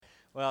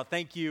Well,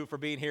 thank you for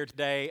being here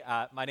today.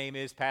 My name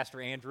is Pastor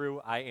Andrew.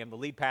 I am the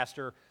lead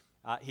pastor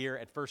here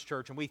at First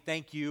Church, and we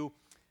thank you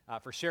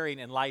for sharing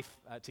in life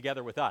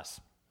together with us.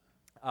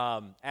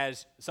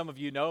 As some of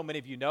you know, many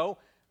of you know,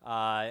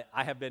 I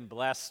have been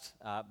blessed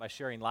by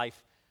sharing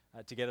life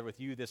together with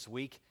you this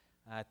week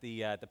at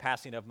the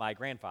passing of my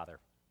grandfather.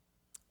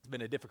 It's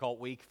been a difficult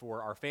week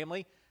for our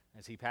family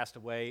as he passed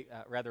away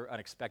rather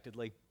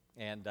unexpectedly,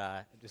 and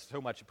just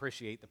so much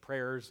appreciate the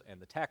prayers and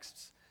the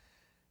texts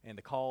and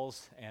the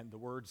calls and the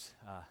words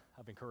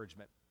of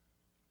encouragement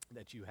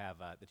that you have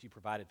that you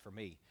provided for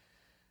me.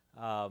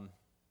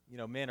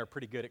 Men are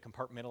pretty good at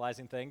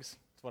compartmentalizing things.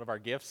 It's one of our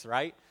gifts,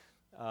 right?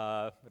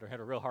 But I had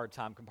a real hard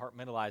time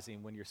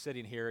compartmentalizing when you're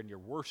sitting here and you're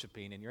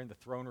worshiping and you're in the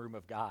throne room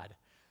of God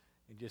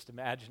and just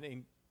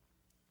imagine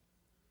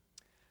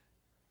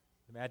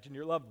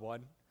your loved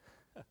one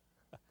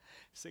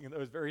singing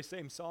those very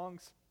same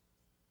songs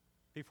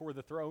before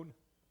the throne,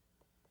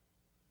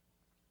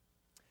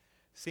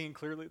 seeing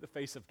clearly the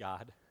face of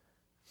God,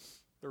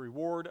 the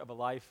reward of a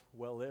life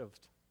well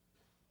lived.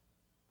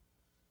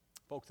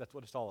 Folks, that's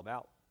what it's all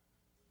about.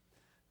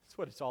 That's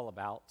what it's all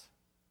about.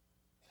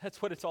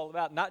 That's what it's all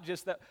about. Not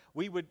just that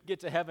we would get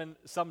to heaven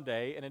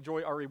someday and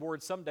enjoy our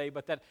reward someday,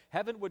 but that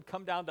heaven would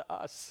come down to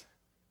us,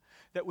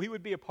 that we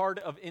would be a part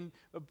of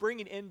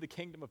bringing in the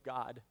kingdom of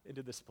God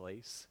into this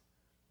place,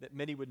 that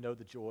many would know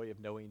the joy of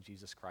knowing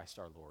Jesus Christ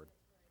our Lord.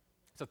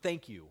 So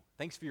thank you.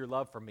 Thanks for your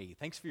love for me.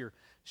 Thanks for your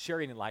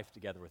sharing in life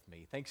together with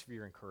me. Thanks for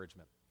your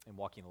encouragement and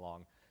walking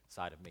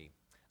alongside of me.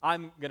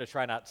 I'm going to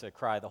try not to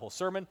cry the whole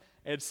sermon,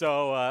 and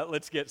so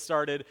let's get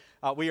started.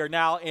 We are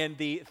now in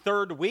the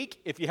third week,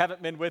 if you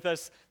haven't been with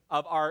us,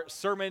 of our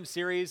sermon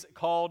series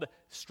called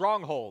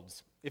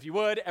Strongholds. If you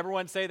would,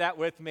 everyone say that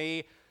with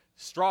me,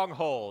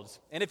 Strongholds.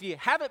 And if you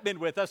haven't been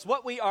with us,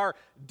 what we are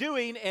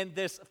doing in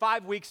this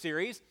 5-week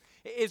series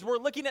is we're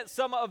looking at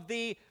some of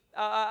the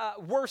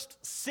worst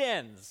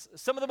sins,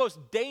 some of the most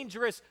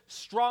dangerous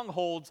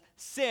strongholds,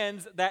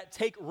 sins that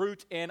take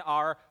root in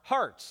our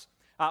hearts.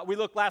 We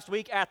looked last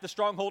week at the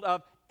stronghold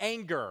of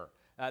anger.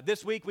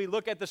 This week we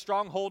look at the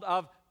stronghold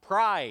of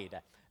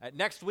pride.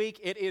 Next week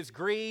it is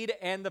greed,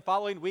 and the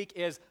following week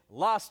is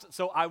lust.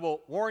 So I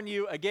will warn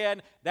you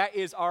again, that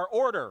is our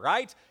order,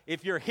 right?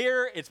 If you're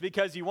here, it's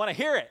because you want to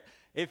hear it.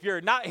 If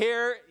you're not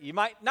here, you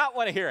might not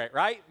want to hear it,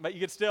 right? But you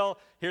can still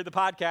hear the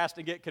podcast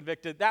and get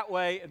convicted that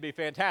way and be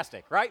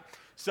fantastic, right?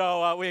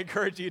 So we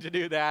encourage you to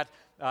do that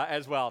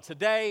as well.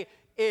 Today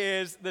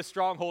is the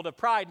stronghold of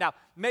pride. Now,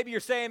 maybe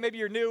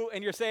you're new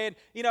and you're saying,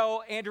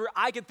 Andrew,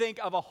 I can think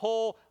of a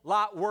whole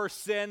lot worse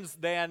sins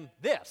than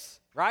this,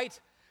 right?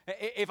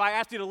 If I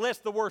asked you to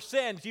list the worst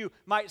sins, you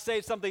might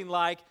say something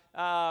like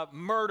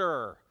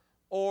murder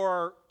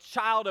or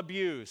child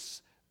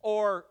abuse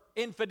or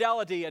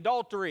infidelity,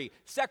 adultery,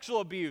 sexual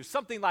abuse,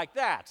 something like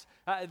that.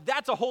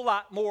 That's a whole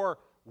lot more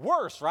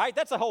worse, right?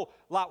 That's a whole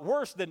lot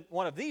worse than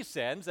one of these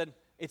sins, and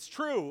it's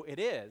true, it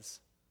is.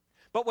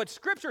 But what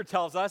Scripture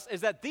tells us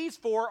is that these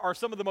four are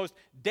some of the most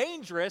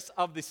dangerous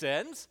of the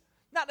sins,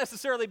 not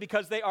necessarily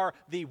because they are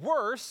the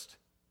worst,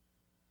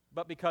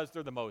 but because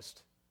they're the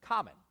most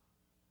common.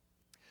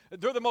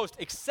 They're the most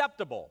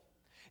acceptable.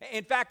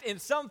 In fact, in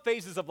some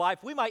phases of life,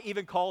 we might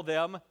even call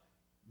them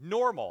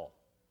normal.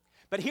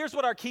 But here's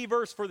what our key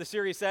verse for the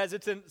series says.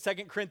 It's in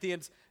 2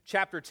 Corinthians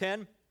chapter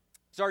 10,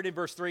 starting in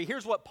verse 3.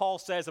 Here's what Paul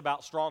says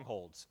about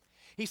strongholds.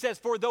 He says,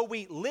 "For though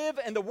we live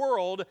in the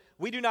world,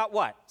 we do not"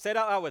 what? Say it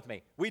out loud with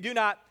me. "We do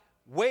not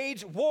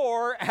wage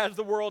war as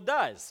the world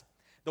does.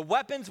 The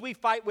weapons we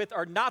fight with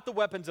are not the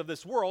weapons of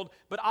this world,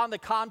 but on the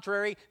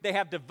contrary, they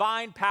have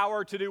divine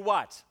power to do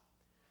what?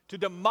 To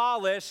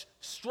demolish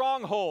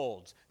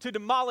strongholds. To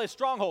demolish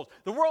strongholds."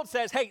 The world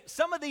says, hey,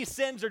 some of these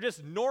sins are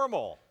just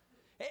normal.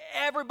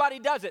 Everybody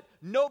does it.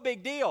 No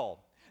big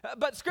deal.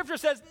 But Scripture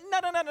says,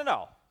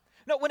 no.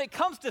 No, when it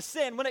comes to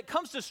sin, when it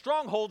comes to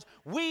strongholds,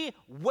 we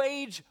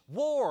wage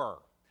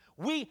war.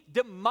 We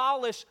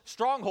demolish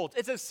strongholds.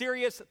 It's a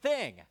serious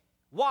thing.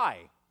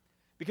 Why?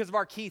 Because of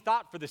our key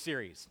thought for the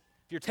series.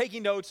 If you're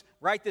taking notes,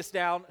 write this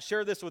down,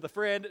 share this with a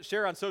friend,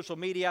 share on social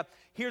media.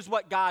 Here's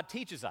what God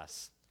teaches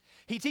us.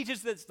 He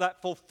teaches us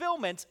that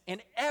fulfillment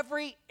in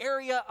every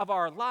area of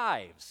our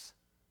lives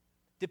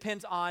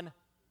depends on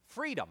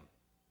freedom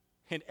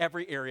in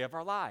every area of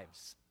our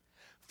lives.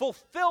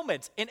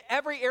 Fulfillment in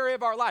every area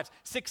of our lives.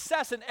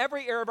 Success in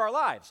every area of our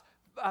lives.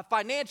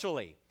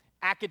 Financially,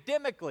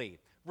 academically,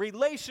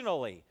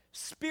 relationally,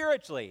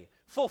 spiritually.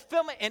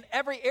 Fulfillment in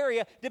every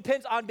area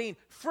depends on being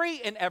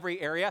free in every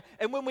area.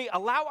 And when we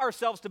allow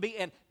ourselves to be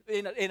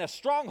in a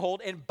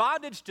stronghold, in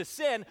bondage to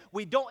sin,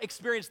 we don't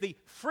experience the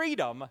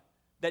freedom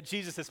that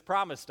Jesus has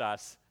promised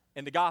us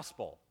in the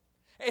gospel.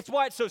 It's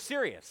why it's so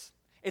serious.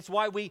 It's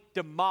why we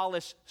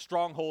demolish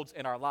strongholds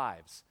in our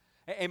lives.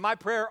 And my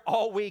prayer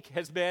all week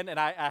has been, and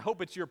I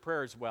hope it's your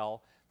prayer as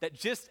well, that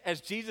just as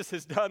Jesus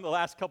has done the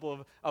last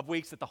couple of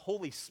weeks, that the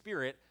Holy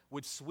Spirit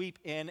would sweep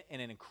in an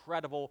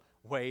incredible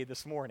way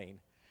this morning,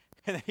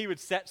 and that he would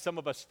set some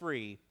of us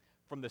free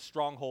from the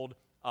stronghold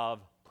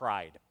of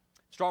pride.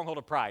 Stronghold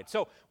of pride.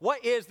 So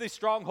what is the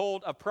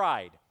stronghold of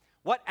pride?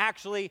 What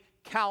actually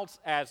counts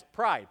as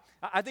pride?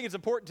 I think it's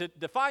important to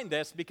define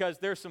this because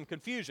there's some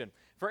confusion.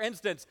 For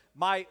instance,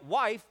 my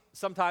wife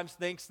sometimes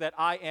thinks that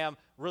I am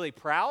really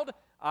proud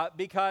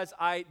because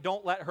I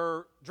don't let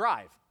her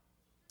drive.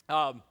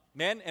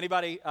 Men,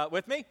 anybody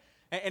with me?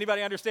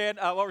 Anybody understand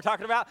what we're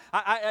talking about?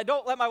 I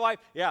don't let my wife,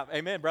 yeah,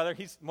 amen, brother.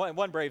 He's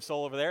one brave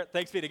soul over there.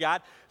 Thanks be to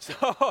God. So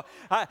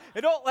I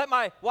don't let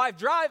my wife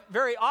drive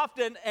very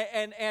often.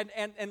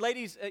 And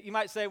ladies, you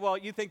might say, well,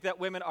 you think that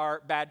women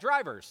are bad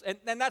drivers.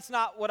 And that's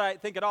not what I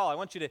think at all. I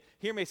want you to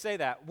hear me say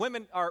that.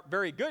 Women are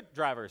very good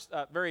drivers,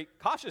 very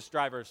cautious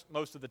drivers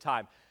most of the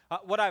time.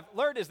 What I've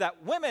learned is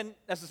that women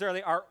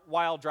necessarily aren't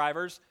wild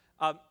drivers.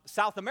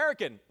 South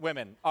American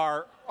women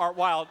are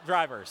wild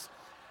drivers.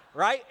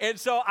 Right? And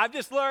so I've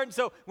just learned,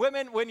 so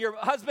women, when your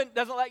husband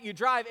doesn't let you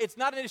drive, it's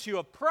not an issue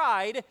of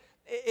pride.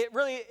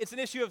 It's an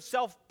issue of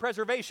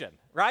self-preservation,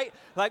 right?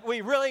 Like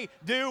we really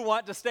do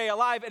want to stay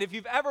alive. And if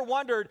you've ever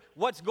wondered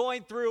what's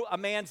going through a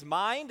man's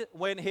mind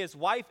when his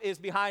wife is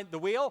behind the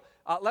wheel,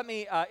 let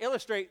me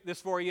illustrate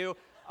this for you.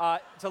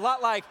 It's a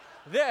lot like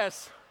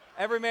this.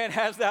 Every man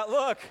has that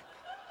look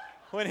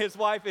when his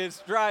wife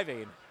is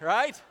driving,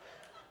 right?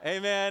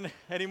 Amen.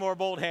 Any more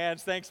bold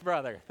hands? Thanks,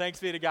 brother.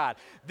 Thanks be to God.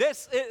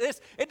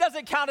 It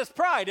doesn't count as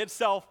pride. It's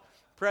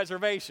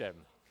self-preservation.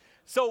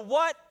 So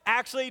what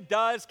actually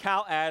does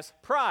count as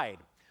pride?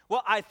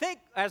 Well, I think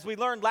as we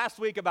learned last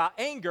week about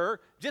anger,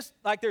 just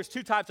like there's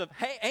two types of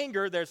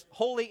anger, there's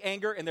holy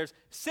anger and there's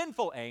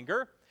sinful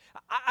anger.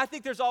 I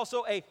think there's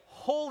also a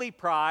holy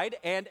pride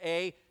and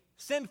a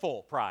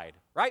sinful pride,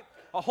 right?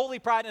 A holy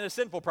pride and a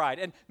sinful pride.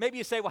 And maybe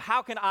you say, well,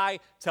 how can I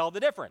tell the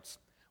difference?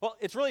 Well,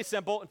 it's really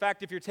simple. In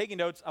fact, if you're taking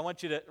notes, I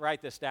want you to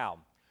write this down.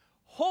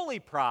 Holy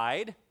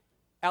pride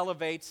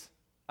elevates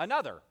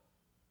another.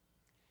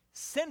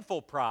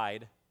 Sinful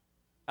pride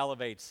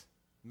elevates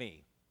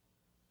me.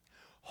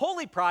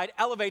 Holy pride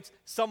elevates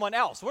someone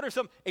else. What are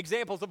some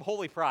examples of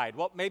holy pride?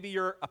 Well, maybe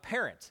you're a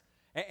parent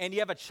and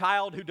you have a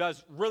child who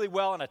does really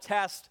well on a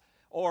test,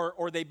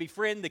 or they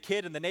befriend the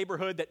kid in the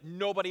neighborhood that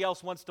nobody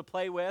else wants to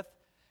play with.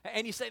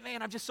 And you say,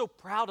 man, I'm just so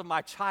proud of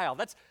my child.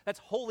 That's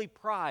holy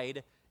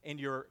pride in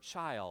your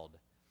child.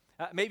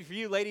 Maybe for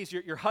you ladies,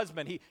 your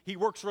husband, he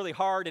works really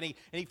hard and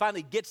he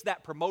finally gets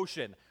that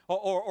promotion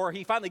or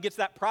he finally gets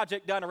that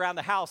project done around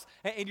the house,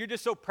 and you're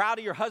just so proud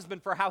of your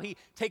husband for how he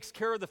takes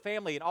care of the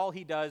family and all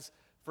he does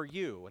for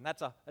you, and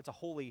that's a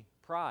holy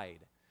pride.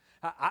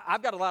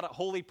 I've got a lot of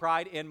holy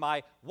pride in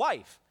my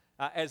wife.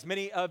 As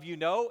many of you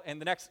know, in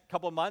the next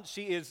couple of months,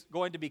 she is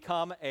going to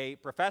become a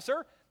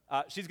professor.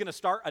 She's going to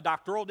start a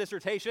doctoral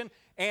dissertation,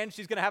 and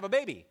she's going to have a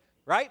baby,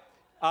 right?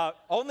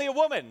 Only a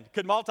woman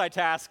could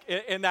multitask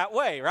in that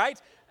way,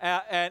 right?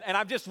 And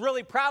I'm just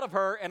really proud of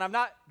her, and I'm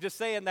not just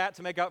saying that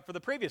to make up for the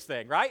previous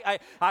thing, right?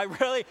 I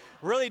really,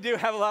 really do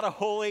have a lot of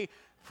holy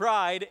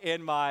pride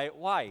in my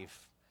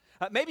wife.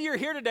 Maybe you're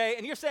here today,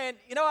 and you're saying,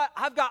 you know what?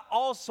 I've got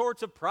all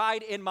sorts of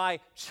pride in my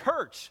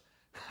church.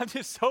 I'm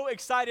just so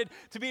excited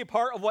to be a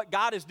part of what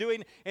God is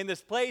doing in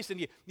this place.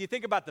 And you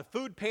think about the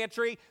food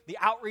pantry, the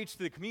outreach to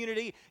the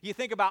community. You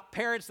think about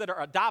parents that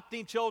are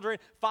adopting children,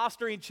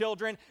 fostering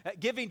children,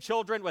 giving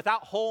children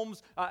without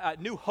homes,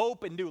 new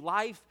hope and new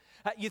life.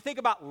 You think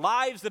about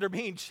lives that are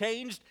being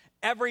changed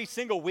every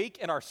single week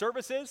in our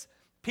services.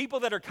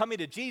 People that are coming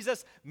to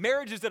Jesus,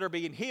 marriages that are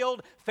being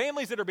healed,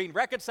 families that are being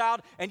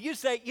reconciled. And you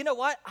say, you know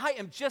what? I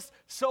am just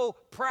so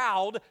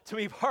proud to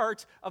be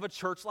part of a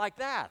church like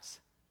that.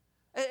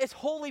 It's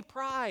holy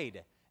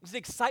pride. It's the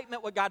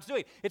excitement what God's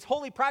doing. It's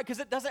holy pride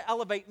because it doesn't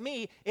elevate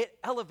me. It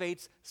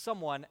elevates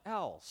someone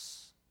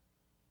else.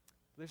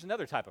 There's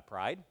another type of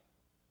pride,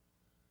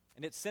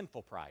 and it's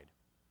sinful pride.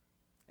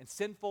 And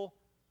sinful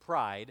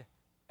pride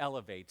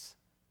elevates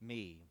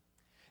me.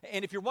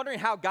 And if you're wondering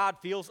how God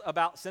feels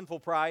about sinful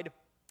pride,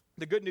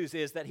 the good news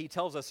is that he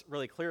tells us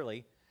really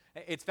clearly.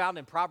 It's found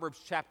in Proverbs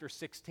chapter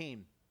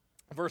 16.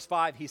 Verse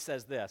 5, he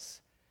says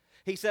this.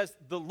 He says,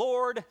 the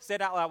Lord, say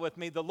it out loud with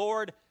me, the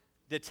Lord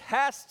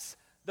detests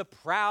the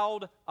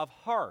proud of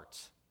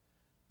heart.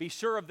 Be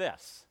sure of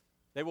this.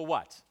 They will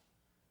what?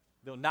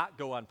 They'll not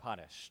go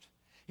unpunished.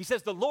 He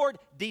says the Lord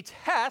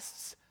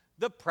detests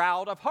the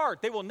proud of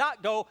heart. They will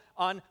not go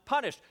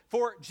unpunished.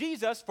 For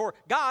Jesus, for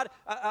God,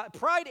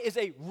 pride is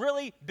a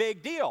really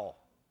big deal.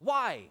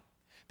 Why?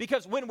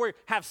 Because when we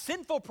have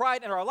sinful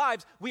pride in our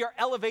lives, we are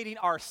elevating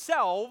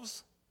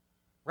ourselves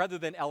rather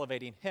than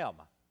elevating Him.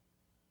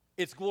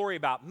 It's glory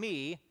about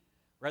me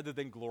rather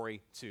than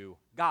glory to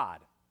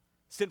God.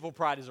 Sinful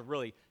pride is a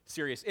really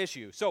serious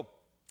issue. So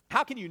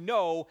how can you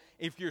know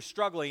if you're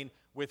struggling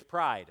with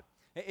pride?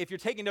 If you're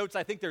taking notes,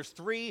 I think there's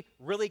three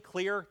really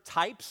clear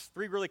types,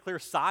 three really clear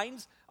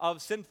signs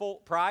of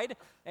sinful pride.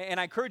 And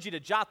I encourage you to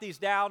jot these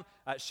down,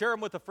 share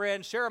them with a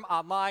friend, share them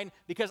online,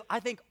 because I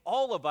think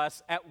all of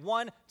us at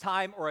one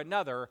time or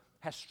another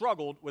has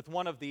struggled with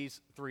one of these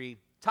three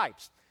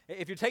types.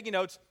 If you're taking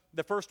notes,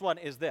 the first one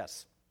is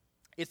this.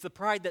 It's the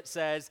pride that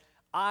says,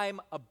 I'm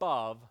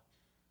above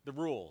the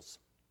rules.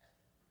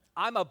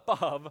 I'm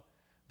above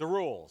the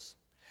rules.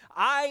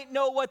 I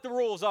know what the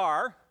rules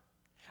are,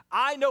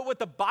 I know what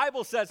the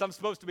Bible says I'm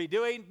supposed to be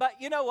doing, but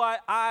you know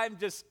what? I'm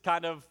just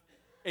kind of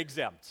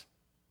exempt.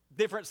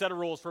 Different set of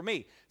rules for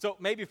me. So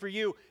maybe for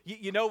you,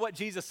 you know what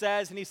Jesus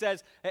says, and he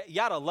says, you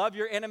got to love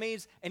your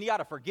enemies, and you got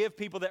to forgive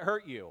people that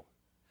hurt you.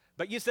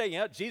 But you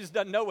say, Jesus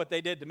doesn't know what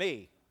they did to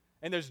me,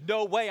 and there's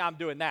no way I'm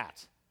doing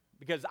that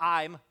because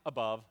I'm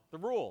above the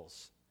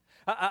rules.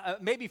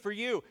 Maybe for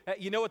you,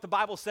 you know what the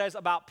Bible says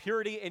about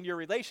purity in your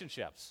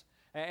relationships.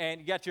 And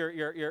you got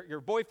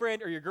your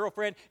boyfriend or your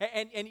girlfriend,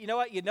 and you know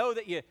what? You know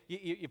that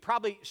you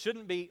probably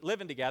shouldn't be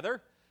living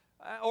together.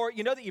 Or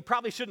you know that you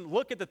probably shouldn't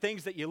look at the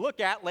things that you look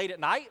at late at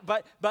night,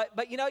 but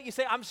you know, you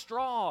say, I'm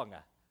strong.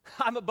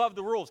 I'm above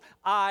the rules.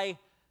 I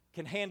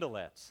can handle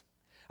it.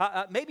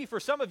 Maybe for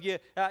some of you,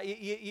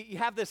 you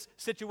have this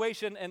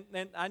situation,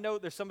 and I know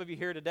there's some of you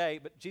here today,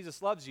 but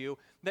Jesus loves you.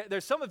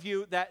 There's some of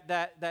you that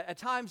at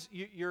times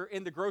you're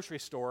in the grocery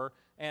store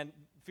and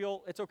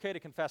feel it's okay to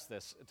confess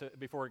this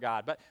before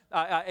God. But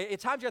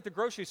at times you're at the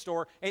grocery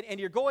store, and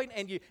you're going,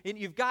 and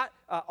you've got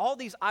all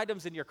these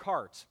items in your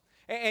cart.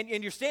 And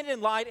you're standing in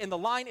line, and the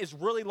line is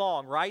really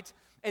long, right?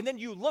 And then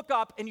you look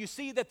up, and you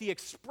see that the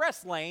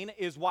express lane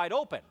is wide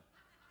open.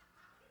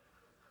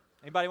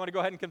 Anybody want to go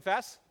ahead and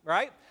confess,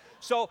 right?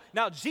 So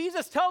now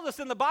Jesus tells us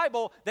in the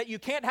Bible that you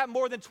can't have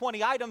more than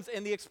 20 items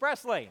in the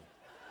express lane.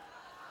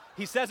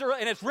 He says it,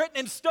 and it's written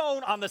in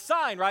stone on the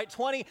sign, right?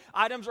 20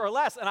 items or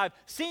less. And I've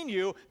seen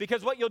you,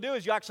 because what you'll do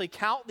is you actually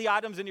count the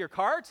items in your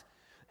cart,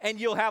 and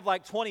you'll have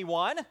like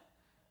 21. And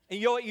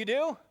you know what you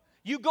do?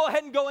 You go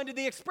ahead and go into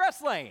the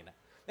express lane.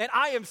 And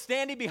I am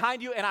standing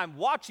behind you, and I'm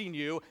watching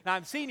you, and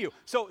I'm seeing you.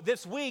 So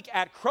this week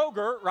at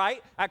Kroger,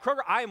 right? At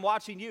Kroger, I am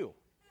watching you.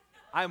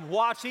 I'm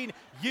watching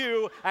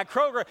you at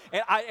Kroger,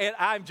 and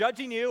I'm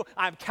judging you.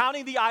 I'm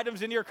counting the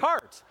items in your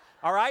cart,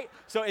 all right?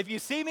 So if you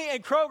see me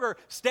in Kroger,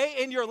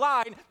 stay in your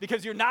line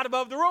because you're not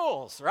above the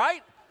rules,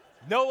 right?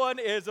 No one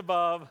is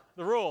above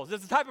the rules.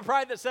 It's the type of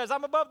pride that says,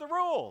 I'm above the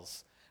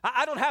rules.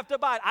 I don't have to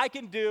abide. I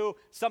can do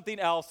something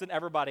else than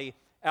everybody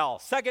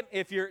else. Second,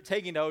 if you're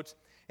taking notes,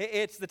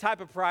 it's the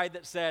type of pride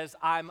that says,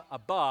 I'm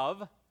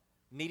above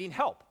needing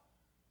help.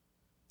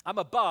 I'm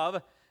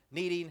above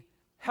needing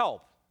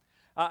help.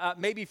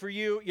 Maybe for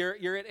you,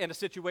 you're in a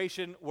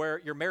situation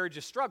where your marriage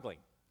is struggling.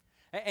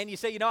 And you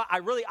say, you know, I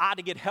really ought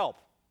to get help.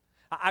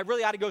 I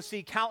really ought to go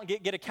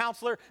get a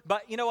counselor.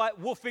 But you know what?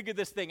 We'll figure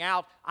this thing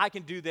out. I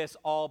can do this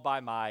all by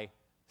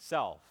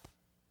myself.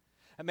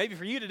 And maybe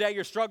for you today,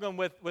 you're struggling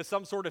with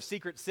some sort of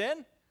secret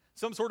sin,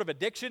 some sort of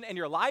addiction in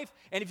your life,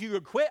 and if you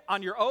could quit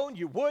on your own,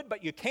 you would,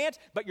 but you can't,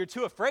 but you're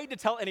too afraid to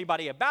tell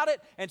anybody about it,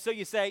 and so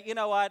you say, you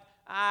know what,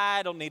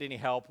 I don't need any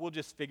help. We'll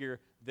just figure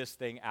this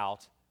thing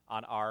out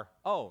on our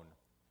own.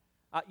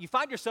 You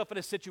find yourself in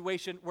a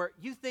situation where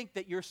you think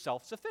that you're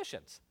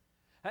self-sufficient.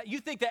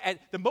 You think that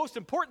the most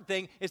important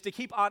thing is to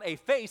keep on a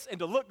face and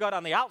to look good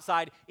on the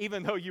outside,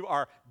 even though you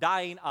are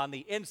dying on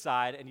the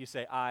inside, and you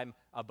say, I'm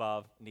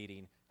above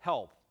needing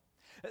help.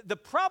 The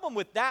problem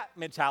with that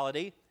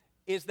mentality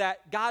is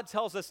that God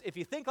tells us if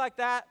you think like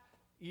that,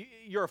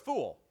 you're a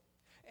fool.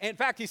 In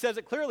fact, he says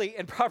it clearly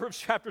in Proverbs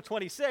chapter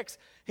 26.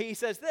 He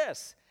says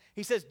this.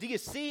 He says, do you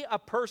see a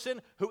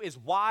person who is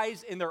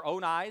wise in their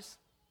own eyes?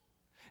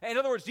 In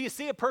other words, do you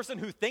see a person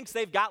who thinks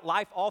they've got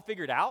life all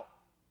figured out?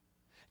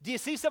 Do you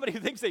see somebody who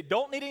thinks they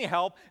don't need any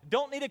help,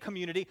 don't need a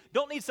community,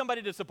 don't need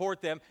somebody to support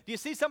them? Do you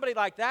see somebody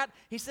like that?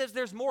 He says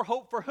there's more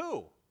hope for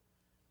who?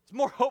 It's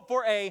more hope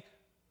for a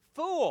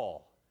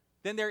fool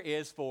than there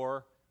is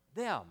for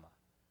them.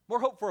 More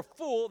hope for a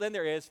fool than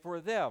there is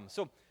for them.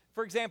 So,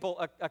 for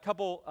example, a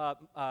couple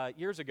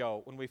years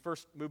ago, when we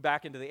first moved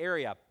back into the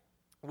area,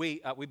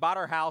 we bought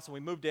our house and we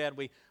moved in.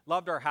 We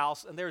loved our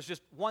house, and there's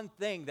just one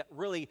thing that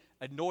really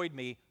annoyed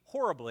me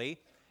horribly,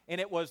 and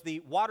it was the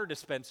water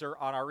dispenser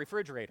on our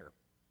refrigerator.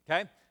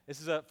 Okay? This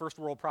is a first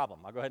world problem.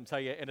 I'll go ahead and tell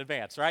you in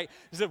advance, right?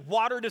 This is a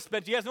water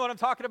dispenser. You guys know what I'm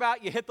talking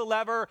about? You hit the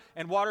lever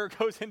and water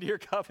goes into your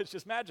cup. It's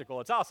just magical.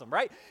 It's awesome,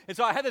 right? And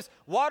so I had this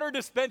water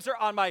dispenser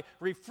on my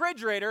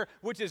refrigerator,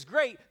 which is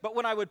great, but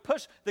when I would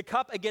push the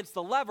cup against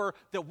the lever,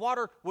 the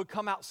water would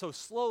come out so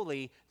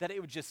slowly that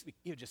it would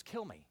just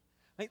kill me.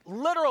 Like,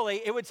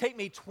 literally, it would take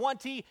me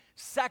 20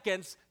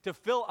 seconds to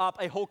fill up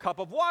a whole cup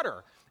of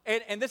water.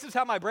 And this is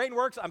how my brain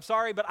works. I'm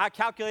sorry, but I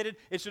calculated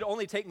it should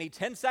only take me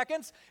 10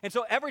 seconds. And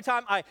so every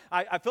time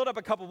I filled up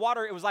a cup of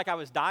water, it was like I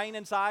was dying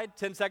inside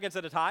 10 seconds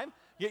at a time.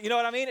 You know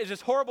what I mean? It's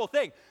just a horrible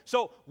thing.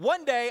 So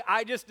one day,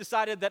 I just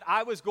decided that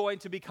I was going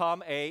to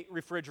become a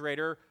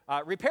refrigerator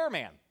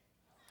repairman.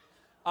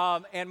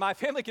 And my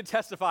family can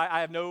testify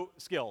I have no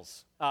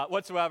skills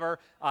whatsoever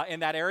in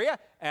that area.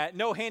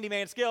 No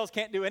handyman skills,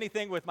 can't do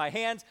anything with my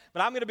hands,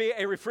 but I'm going to be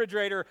a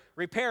refrigerator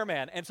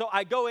repairman. And so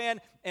I go in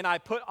and I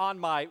put on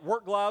my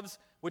work gloves,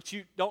 which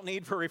you don't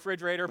need for a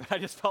refrigerator, but I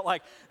just felt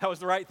like that was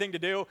the right thing to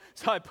do.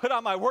 So I put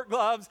on my work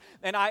gloves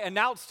and I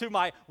announced to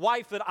my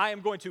wife that I am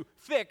going to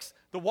fix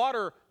the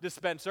water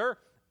dispenser.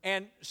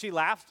 And she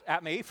laughed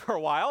at me for a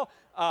while,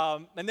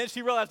 and then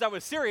she realized I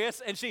was serious,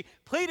 and she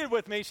pleaded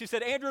with me. She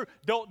said, Andrew,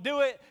 don't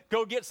do it.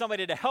 Go get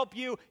somebody to help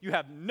you. You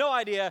have no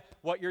idea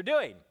what you're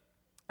doing.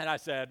 And I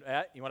said,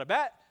 you want to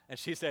bet? And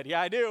she said, yeah,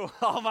 I do.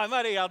 All my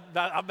money,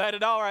 I'll bet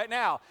it all right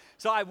now.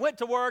 So I went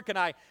to work, and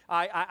I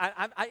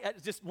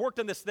just worked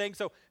on this thing.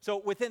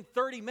 So within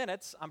 30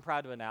 minutes, I'm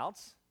proud to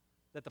announce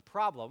that the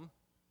problem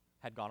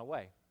had gone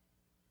away.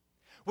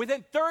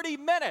 Within 30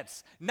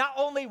 minutes, not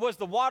only was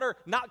the water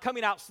not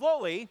coming out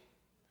slowly,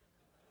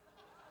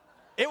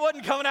 it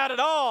wasn't coming out at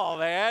all,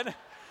 man.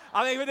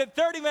 I mean, within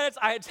 30 minutes,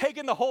 I had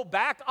taken the whole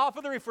back off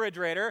of the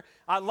refrigerator.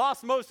 I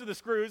lost most of the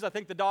screws. I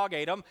think the dog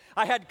ate them.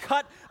 I'd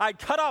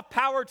cut off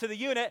power to the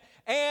unit,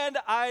 and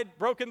I'd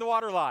broken the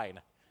water line.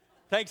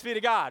 Thanks be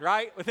to God,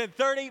 right? Within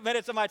 30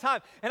 minutes of my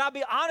time. And I'll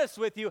be honest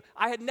with you,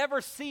 I had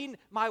never seen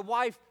my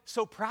wife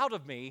so proud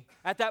of me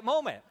at that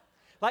moment.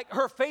 Like,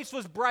 her face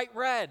was bright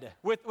red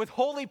with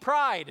holy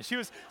pride. She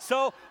was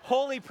so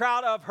wholly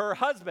proud of her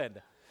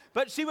husband.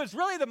 But she was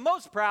really the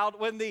most proud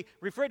when the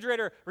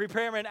refrigerator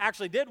repairman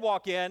actually did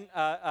walk in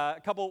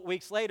a couple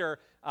weeks later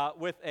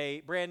with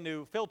a brand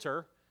new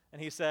filter. And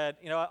he said,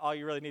 you know what, all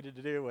you really needed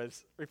to do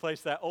was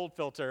replace that old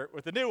filter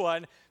with a new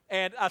one.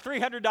 And a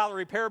 $300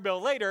 repair bill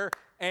later,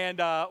 and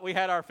we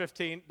had our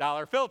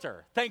 $15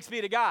 filter. Thanks be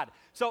to God.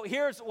 So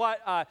here's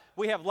what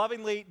we have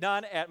lovingly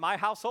done at my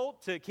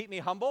household to keep me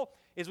humble,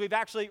 is we've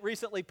actually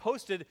recently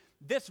posted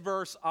this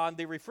verse on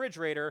the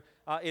refrigerator.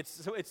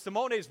 It's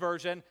Simone's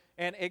version,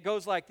 and it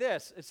goes like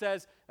this. It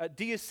says,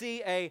 do you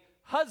see a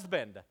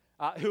husband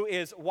who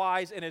is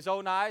wise in his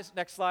own eyes?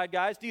 Next slide,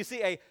 guys. Do you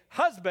see a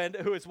husband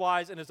who is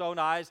wise in his own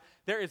eyes?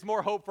 There is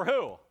more hope for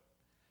who?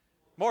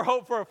 More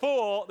hope for a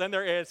fool than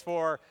there is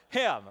for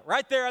him.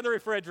 Right there on the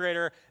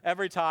refrigerator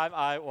every time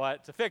I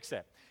want to fix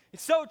it.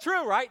 It's so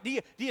true, right?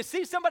 Do you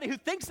see somebody who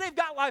thinks they've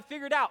got life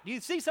figured out? Do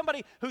you see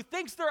somebody who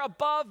thinks they're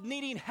above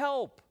needing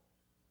help?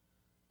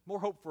 More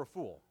hope for a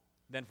fool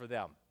than for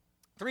them.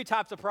 3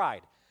 types of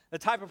pride. The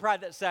type of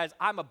pride that says,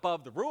 I'm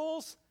above the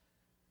rules.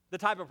 The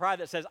type of pride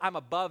that says, I'm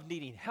above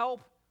needing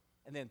help.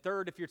 And then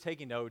third, if you're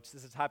taking notes,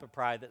 this is the type of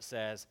pride that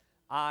says,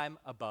 I'm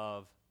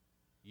above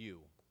you.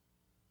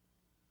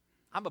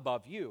 I'm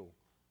above you.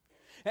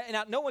 And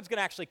now, no one's going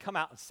to actually come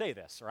out and say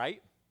this,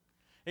 right?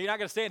 You're not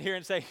going to stand here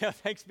and say,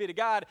 thanks be to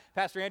God,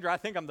 Pastor Andrew, I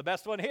think I'm the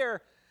best one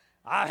here.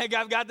 I think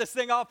I've got this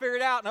thing all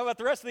figured out. I don't know about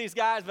the rest of these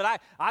guys, but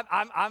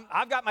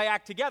I've got my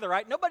act together,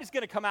 right? Nobody's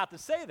going to come out to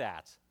say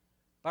that.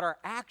 But our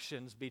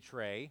actions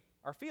betray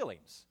our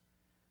feelings.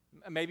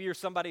 Maybe you're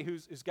somebody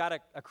who's got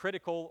a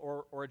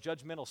critical or a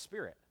judgmental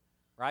spirit,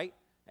 right?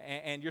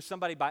 And you're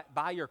somebody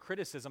by your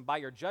criticism, by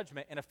your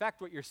judgment, in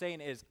effect what you're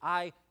saying is,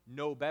 I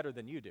know better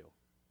than you do.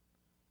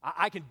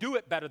 I can do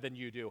it better than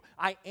you do.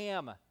 I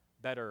am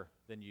better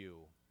than you.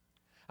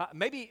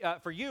 Maybe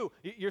for you,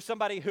 you're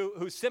somebody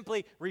who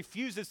simply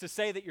refuses to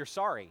say that you're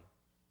sorry.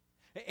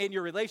 In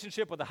your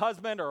relationship with a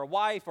husband or a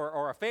wife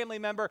or a family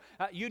member,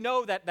 you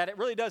know that it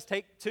really does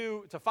take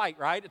 2 to fight,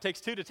 right? It takes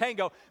 2 to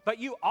tango, but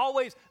you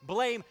always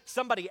blame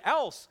somebody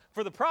else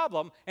for the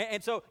problem,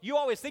 and so you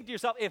always think to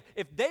yourself,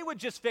 if they would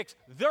just fix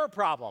their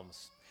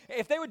problems,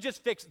 if they would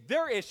just fix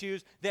their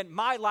issues, then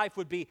my life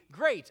would be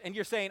great. And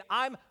you're saying,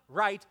 I'm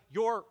right,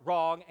 you're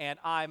wrong, and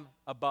I'm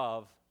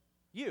above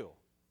you,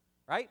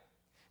 right?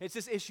 It's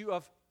this issue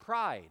of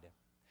pride.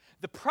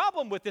 The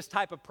problem with this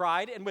type of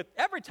pride, and with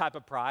every type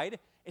of pride,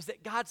 is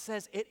that God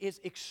says it is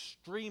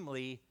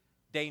extremely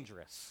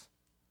dangerous.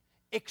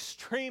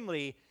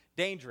 Extremely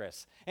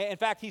dangerous. In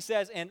fact, he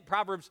says in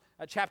Proverbs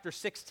chapter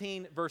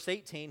 16, verse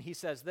 18, he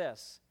says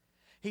this.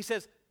 He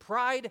says,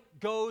 pride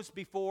goes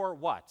before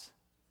what?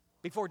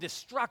 Before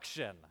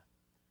destruction.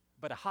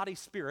 But a haughty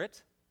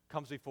spirit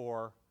comes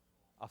before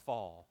a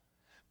fall.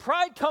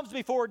 Pride comes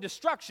before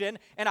destruction,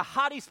 and a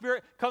haughty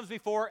spirit comes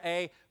before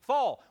a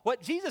fall.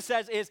 What Jesus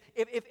says is,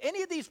 if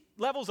any of these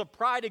levels of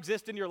pride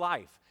exist in your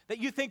life, that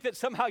you think that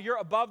somehow you're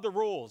above the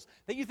rules,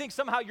 that you think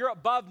somehow you're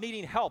above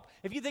needing help,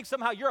 if you think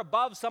somehow you're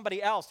above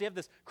somebody else, you have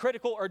this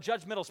critical or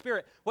judgmental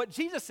spirit, what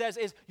Jesus says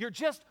is you're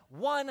just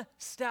one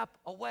step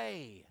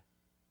away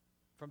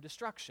from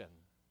destruction.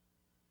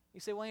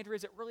 You say, well, Andrew,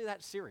 is it really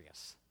that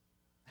serious?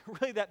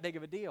 Really that big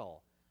of a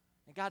deal?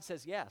 And God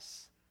says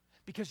yes,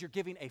 because you're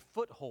giving a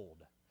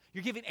foothold.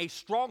 You're giving a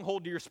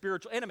stronghold to your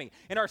spiritual enemy.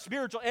 And our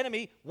spiritual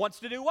enemy wants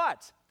to do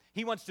what?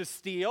 He wants to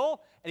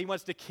steal, and he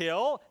wants to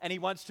kill, and he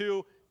wants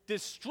to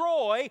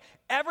destroy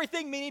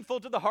everything meaningful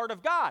to the heart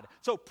of God.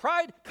 So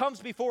pride comes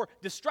before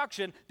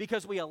destruction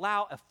because we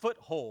allow a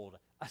foothold,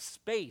 a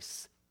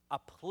space, a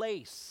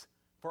place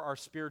for our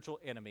spiritual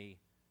enemy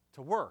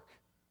to work.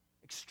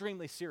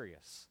 Extremely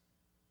serious.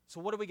 So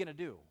what are we going to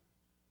do?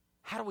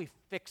 How do we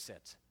fix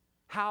it?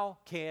 How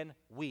can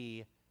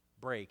we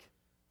break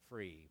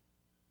free?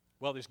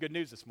 Well, there's good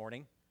news this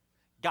morning.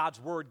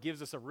 God's word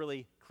gives us a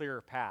really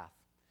clear path.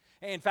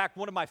 In fact,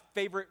 one of my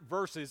favorite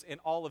verses in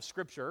all of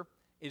Scripture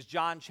is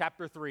John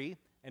chapter 3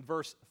 and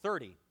verse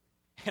 30.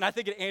 And I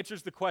think it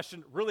answers the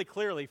question really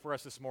clearly for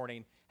us this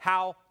morning.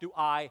 How do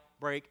I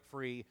break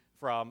free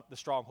from the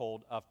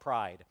stronghold of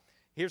pride?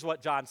 Here's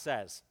what John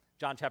says.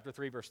 John chapter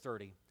 3 verse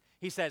 30.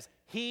 He says,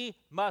 he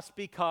must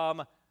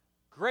become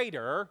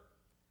greater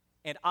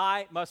and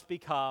I must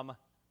become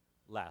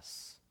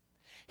less.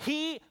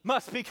 He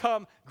must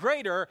become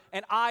greater,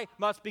 and I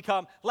must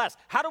become less.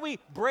 How do we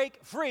break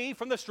free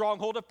from the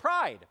stronghold of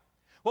pride?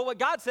 Well, what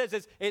God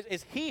says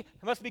is he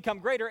must become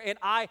greater, and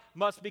I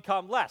must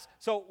become less.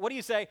 So what do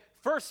you say?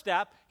 First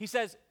step, he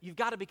says, you've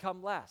got to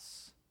become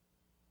less.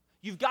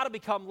 You've got to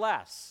become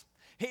less.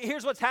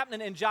 Here's what's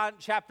happening in John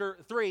chapter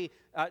 3.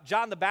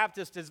 John the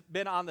Baptist has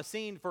been on the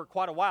scene for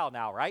quite a while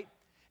now, right?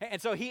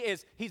 And so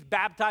he's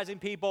baptizing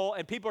people,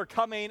 and people are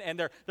coming, and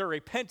they're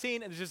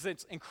repenting, and there's just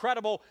this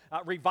incredible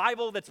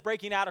revival that's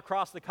breaking out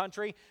across the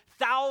country.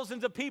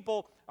 Thousands of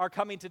people are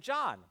coming to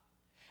John.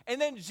 And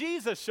then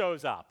Jesus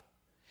shows up,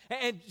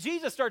 and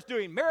Jesus starts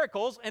doing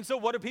miracles, and so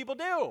what do people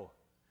do?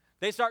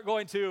 They start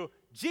going to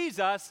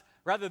Jesus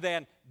rather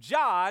than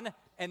John,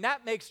 and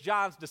that makes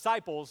John's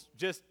disciples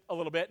just a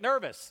little bit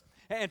nervous.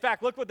 In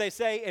fact, look what they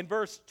say in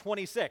verse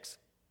 26.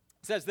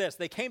 It says this,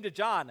 they came to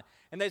John,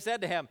 and they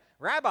said to him,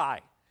 Rabbi,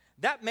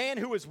 that man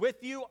who was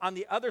with you on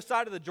the other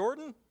side of the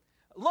Jordan,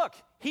 look,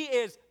 he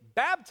is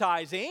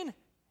baptizing,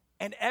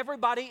 and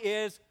everybody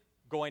is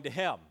going to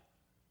him.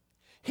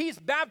 He's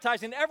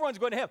baptizing, and everyone's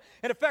going to him.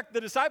 In effect,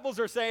 the disciples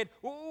are saying,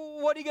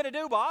 what are you going to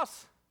do,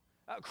 boss?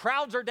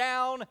 Crowds are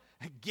down,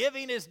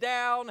 giving is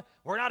down,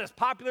 we're not as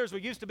popular as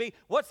we used to be.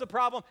 What's the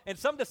problem? And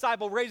some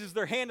disciple raises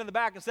their hand in the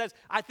back and says,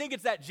 I think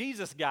it's that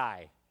Jesus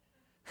guy.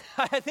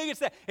 I think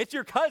it's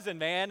your cousin,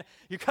 man.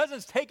 Your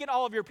cousin's taking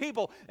all of your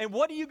people, and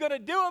what are you going to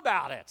do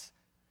about it?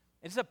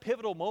 It's a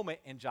pivotal moment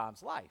in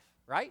John's life,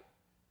 right?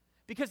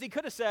 Because he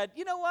could have said,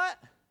 you know what?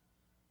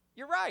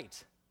 You're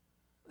right.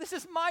 This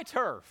is my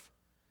turf.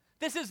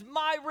 This is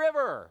my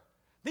river.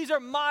 These are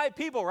my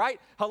people, right?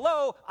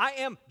 Hello, I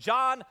am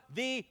John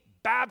the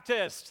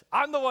Baptist.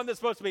 I'm the one that's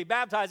supposed to be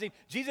baptizing.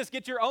 Jesus,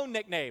 get your own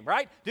nickname,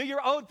 right? Do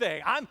your own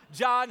thing. I'm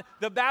John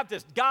the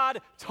Baptist. God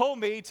told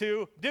me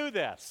to do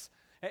this.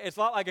 It's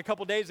a lot like a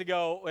couple days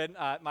ago when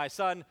my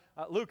son,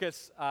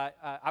 Lucas,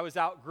 I was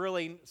out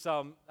grilling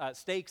some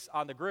steaks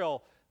on the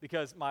grill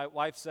because my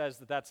wife says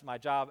that that's my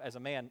job as a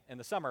man in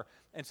the summer,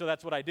 and so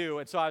that's what I do.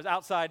 And so I was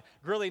outside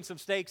grilling some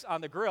steaks on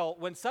the grill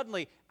when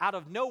suddenly, out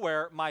of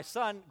nowhere, my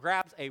son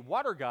grabs a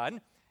water gun,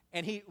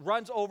 and he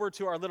runs over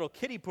to our little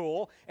kiddie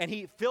pool, and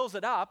he fills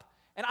it up.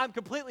 And I'm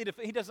completely,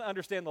 he doesn't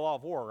understand the law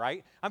of war,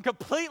 right? I'm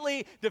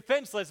completely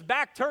defenseless,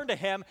 back turned to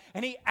him,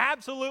 and he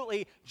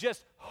absolutely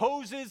just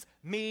hoses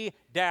me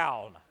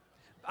down.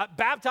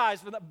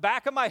 Baptized from the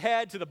back of my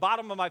head to the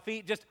bottom of my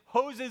feet, just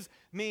hoses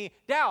me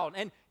down.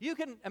 And you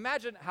can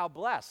imagine how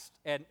blessed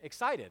and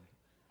excited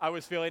I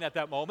was feeling at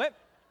that moment.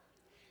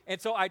 And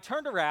so I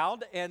turned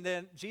around, and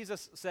then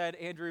Jesus said,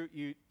 Andrew,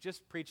 you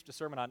just preached a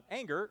sermon on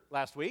anger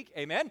last week,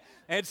 amen?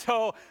 And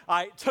so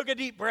I took a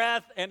deep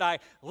breath, and I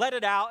let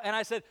it out, and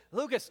I said,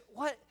 Lucas,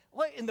 what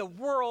in the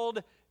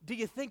world do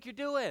you think you're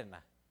doing?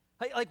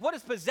 Like what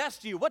has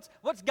possessed you?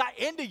 What's got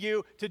into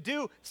you to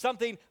do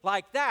something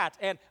like that?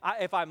 And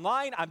if I'm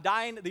lying, I'm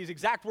dying. These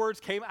exact words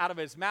came out of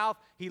his mouth.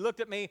 He looked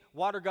at me,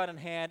 water gun in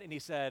hand, and he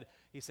said,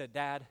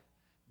 Dad,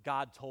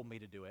 God told me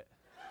to do it.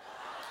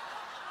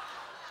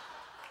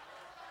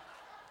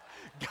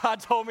 God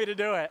told me to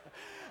do it.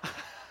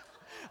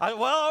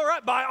 Well, all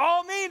right, by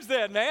all means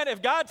then, man.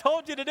 If God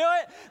told you to do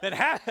it,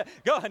 then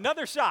go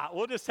another shot.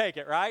 We'll just take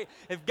it, right?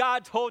 If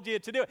God told you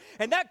to do it.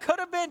 And that could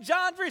have been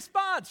John's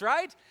response,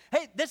 right?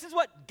 Hey, this is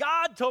what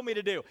God told me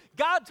to do.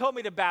 God told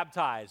me to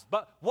baptize.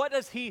 But what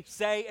does he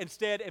say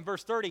instead in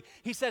verse 30?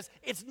 He says,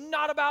 it's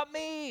not about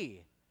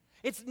me.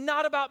 It's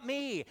not about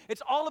me.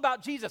 It's all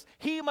about Jesus.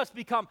 He must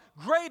become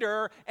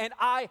greater, and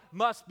I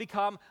must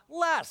become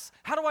less.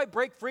 How do I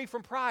break free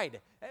from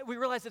pride? We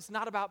realize it's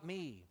not about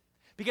me.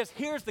 Because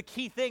here's the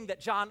key thing that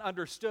John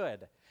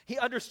understood. He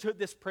understood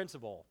this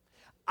principle.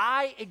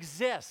 I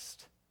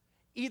exist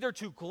either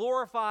to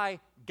glorify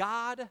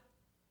God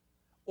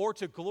or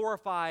to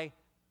glorify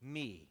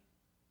me,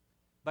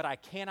 but I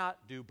cannot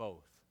do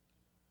both.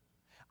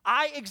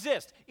 I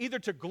exist either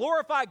to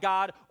glorify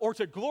God or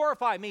to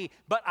glorify me,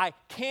 but I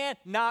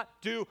cannot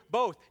do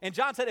both. And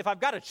John said, if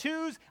I've got to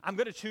choose, I'm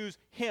going to choose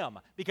him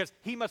because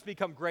he must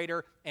become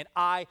greater and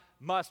I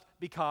must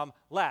become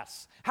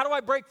less. How do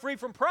I break free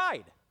from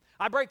pride?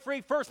 I break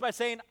free first by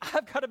saying,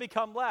 I've got to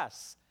become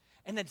less.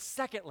 And then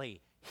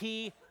secondly,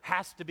 he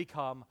has to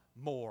become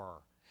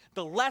more.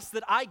 The less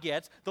that I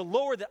get, the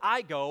lower that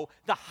I go,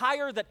 the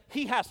higher that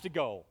he has to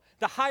go.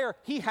 The higher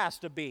he has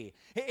to be.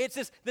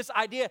 It's this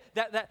idea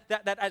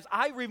that as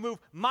I remove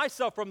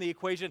myself from the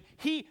equation,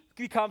 he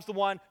becomes the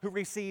one who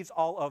receives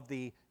all of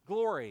the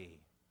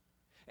glory.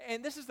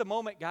 And this is the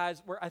moment,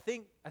 guys, where I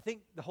think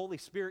the Holy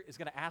Spirit is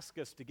going to ask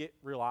us to get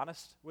real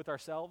honest with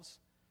ourselves.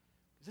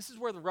 This is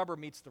where the rubber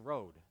meets the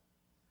road.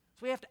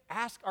 So we have to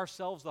ask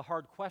ourselves the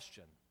hard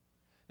question.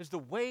 Does the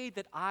way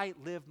that I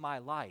live my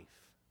life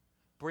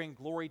bring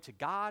glory to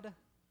God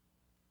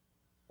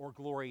or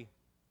glory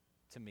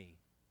to me?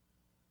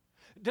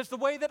 Does the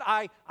way that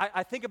I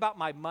think about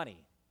my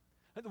money,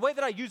 the way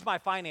that I use my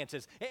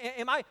finances,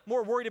 am I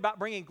more worried about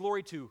bringing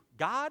glory to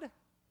God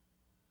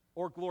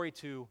or glory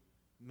to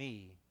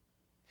me?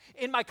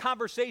 In my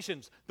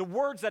conversations, the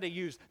words that I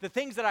use, the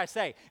things that I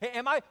say,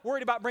 am I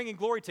worried about bringing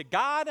glory to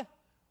God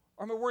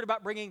Or am I worried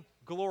about bringing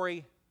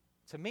glory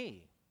to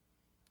me?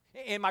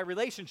 In my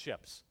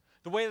relationships,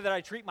 the way that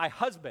I treat my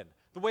husband,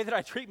 the way that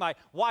I treat my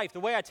wife, the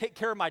way I take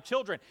care of my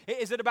children.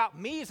 Is it about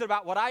me? Is it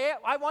about what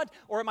I want?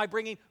 Or am I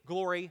bringing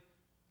glory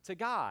to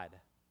God?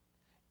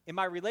 In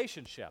my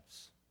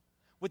relationships,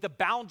 with the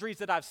boundaries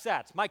that I've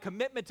set, my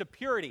commitment to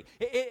purity,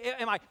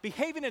 am I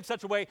behaving in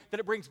such a way that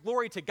it brings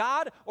glory to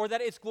God or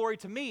that it's glory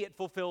to me, it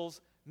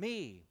fulfills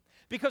me?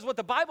 Because what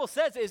the Bible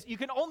says is you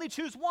can only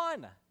choose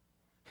one.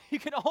 You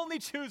can only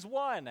choose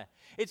one.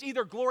 It's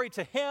either glory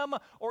to him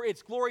or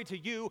it's glory to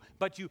you,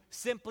 but you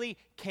simply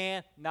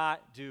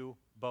cannot do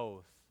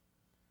both.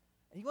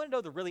 And you want to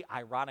know the really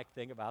ironic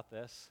thing about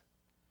this?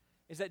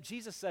 Is that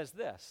Jesus says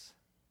this: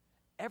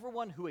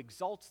 everyone who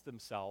exalts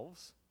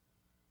themselves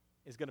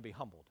is going to be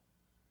humbled,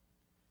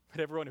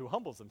 but everyone who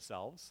humbles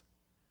themselves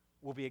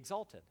will be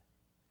exalted.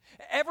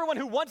 Everyone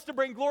who wants to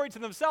bring glory to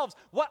themselves,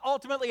 what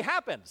ultimately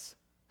happens?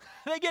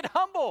 They get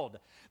humbled.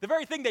 The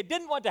very thing they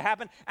didn't want to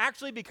happen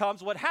actually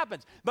becomes what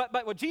happens. But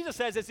what Jesus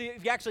says is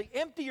if you actually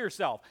empty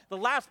yourself, the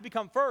last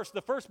become first,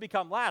 the first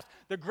become last,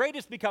 the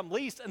greatest become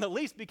least, and the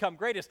least become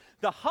greatest.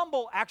 The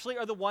humble actually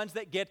are the ones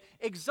that get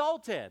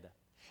exalted.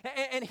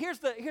 And here's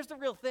the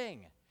real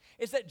thing,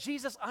 is that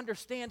Jesus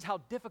understands how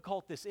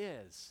difficult this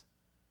is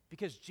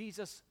because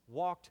Jesus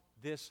walked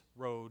this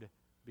road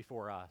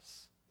before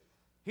us.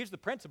 Here's the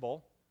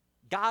principle: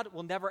 God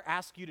will never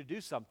ask you to do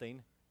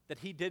something that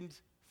he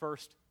didn't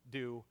first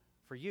do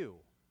for you.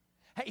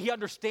 He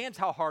understands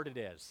how hard it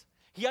is.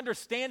 He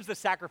understands the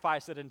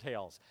sacrifice it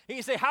entails. And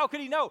you say, how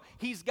could he know?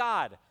 He's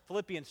God.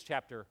 Philippians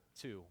chapter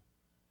 2,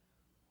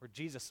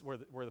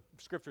 where the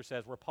scripture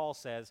says, where Paul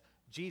says,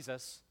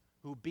 Jesus,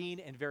 who being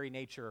in very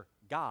nature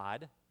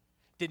God,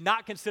 did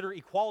not consider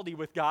equality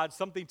with God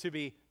something to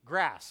be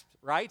grasped,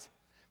 right?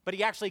 But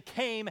he actually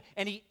came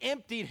and he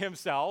emptied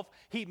himself.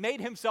 He made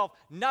himself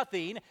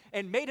nothing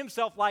and made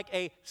himself like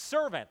a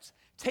servant,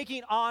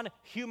 taking on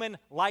human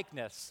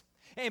likeness.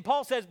 And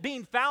Paul says,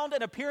 being found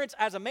in appearance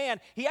as a man,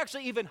 he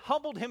actually even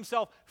humbled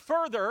himself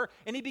further,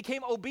 and he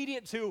became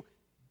obedient to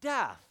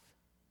death,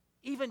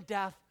 even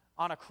death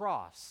on a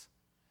cross.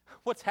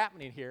 What's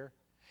happening here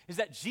is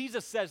that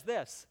Jesus says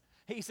this.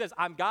 He says,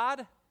 I'm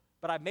God,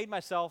 but I've made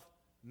myself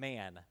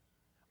man.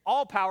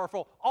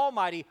 All-powerful,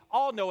 almighty,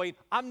 all-knowing,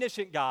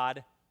 omniscient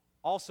God,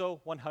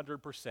 also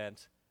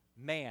 100%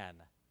 man.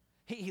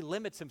 He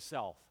limits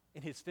himself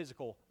in his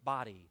physical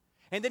body.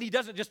 And then he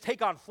doesn't just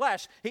take on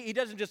flesh. He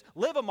doesn't just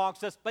live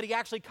amongst us, but he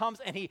actually comes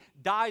and he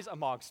dies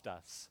amongst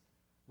us.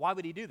 Why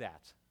would he do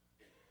that?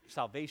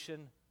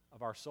 Salvation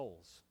of our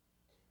souls.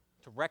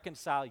 To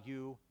reconcile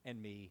you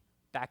and me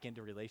back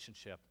into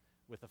relationship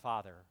with the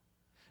Father.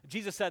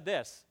 Jesus said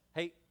this,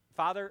 hey,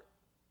 Father,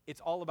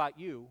 it's all about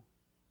you,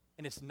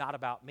 and it's not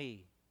about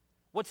me.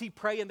 What's he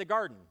pray in the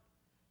garden?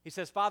 He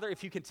says, Father,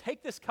 if you can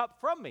take this cup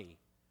from me,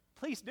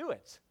 please do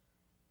it.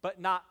 But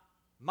not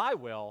my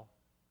will,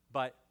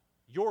 but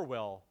your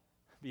will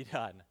be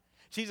done.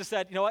 Jesus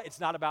said, you know what? It's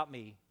not about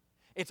me.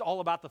 It's all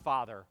about the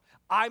Father.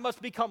 I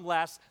must become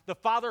less. The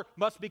Father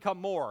must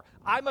become more.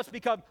 I must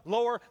become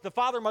lower. The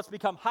Father must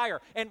become higher.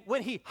 And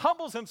when he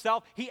humbles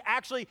himself, he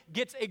actually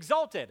gets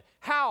exalted.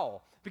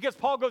 How? Because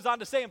Paul goes on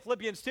to say in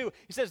Philippians 2,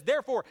 he says,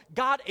 therefore,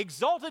 God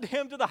exalted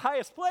him to the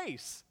highest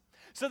place,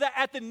 so that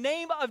at the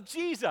name of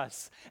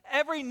Jesus,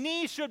 every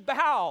knee should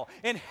bow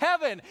in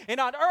heaven and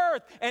on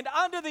earth and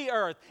under the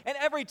earth, and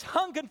every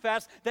tongue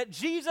confess that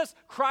Jesus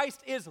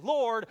Christ is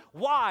Lord.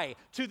 Why?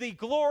 To the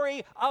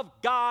glory of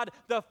God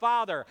the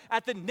Father.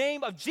 At the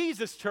name of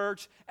Jesus,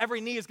 church,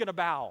 every knee is going to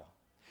bow.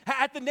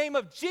 At the name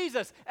of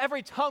Jesus,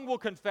 every tongue will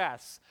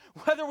confess.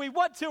 Whether we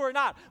want to or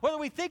not, whether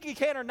we think we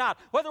can or not,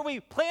 whether we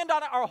planned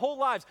on it our whole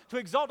lives to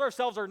exalt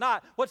ourselves or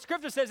not, what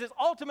Scripture says is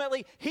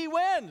ultimately he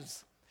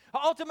wins.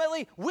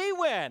 Ultimately, we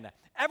win.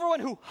 Everyone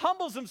who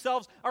humbles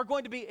themselves are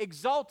going to be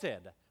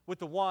exalted with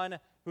the one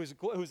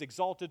who's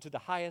exalted to the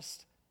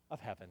highest of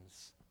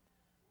heavens.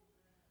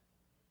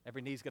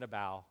 Every knee's going to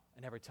bow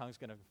and every tongue's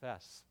going to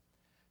confess.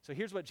 So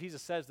here's what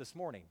Jesus says this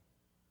morning.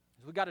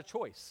 We've got a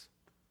choice.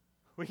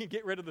 We can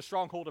get rid of the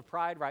stronghold of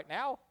pride right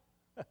now,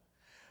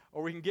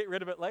 or we can get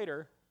rid of it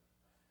later.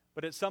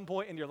 But at some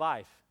point in your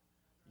life,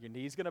 your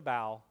knee's going to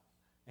bow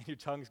and your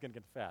tongue's going to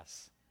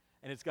confess.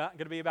 And it's not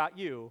going to be about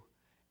you.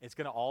 It's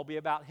going to all be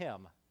about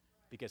him,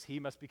 because he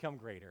must become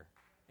greater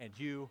and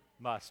you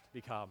must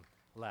become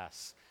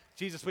less.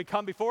 Jesus, we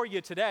come before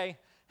you today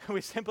and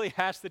we simply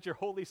ask that your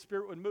Holy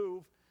Spirit would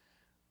move.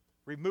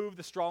 Remove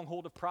the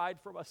stronghold of pride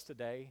from us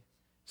today.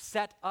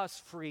 Set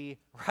us free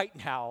right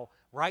now,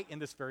 right in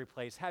this very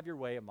place. Have your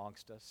way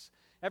amongst us.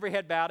 Every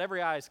head bowed,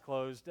 every eye is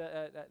closed,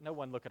 no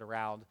one looking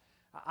around.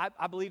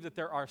 I believe that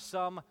there are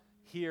some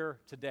here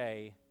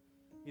today.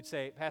 You'd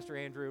say, Pastor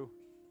Andrew,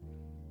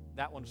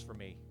 that one's for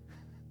me.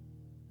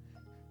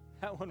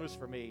 That one was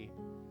for me.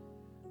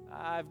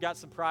 I've got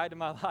some pride in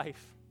my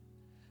life.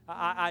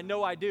 I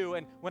know I do.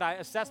 And when I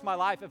assess my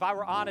life, if I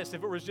were honest,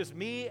 if it was just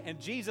me and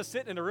Jesus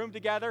sitting in a room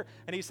together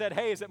and he said,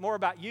 hey, is it more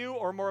about you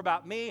or more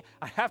about me?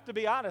 I'd have to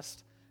be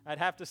honest. I'd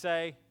have to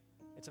say,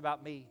 it's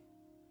about me.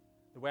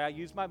 The way I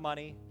use my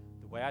money,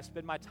 the way I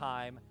spend my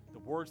time, the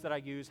words that I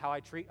use, how I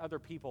treat other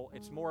people,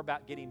 it's more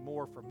about getting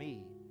more for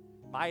me,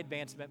 my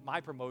advancement,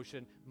 my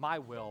promotion, my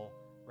will,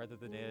 rather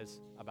than it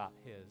is about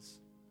his.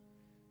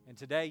 And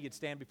today you'd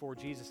stand before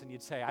Jesus and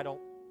you'd say, I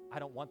don't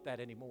want that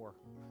anymore.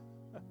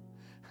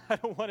 I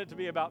don't want it to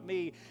be about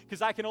me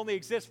because I can only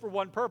exist for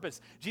one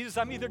purpose. Jesus,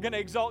 I'm either going to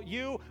exalt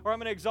you or I'm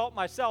going to exalt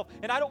myself.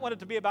 And I don't want it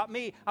to be about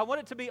me. I want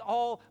it to be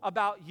all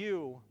about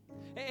you.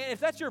 And if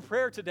that's your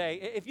prayer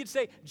today, if you'd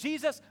say,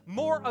 Jesus,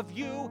 more of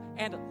you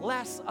and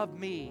less of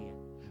me.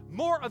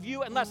 More of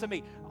you and less of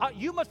me.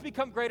 You must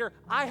become greater.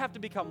 I have to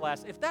become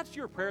less. If that's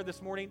your prayer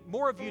this morning,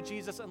 more of you,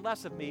 Jesus, and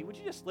less of me, would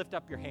you just lift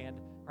up your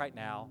hand right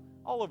now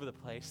all over the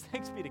place?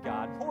 Thanks be to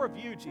God. More of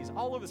you, Jesus,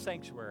 all over the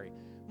sanctuary.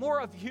 More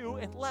of you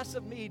and less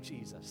of me,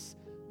 Jesus.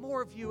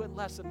 More of you and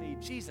less of me.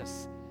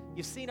 Jesus,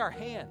 you've seen our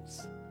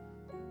hands,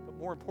 but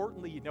more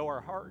importantly, you know our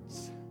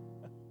hearts.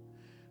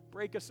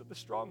 Break us at the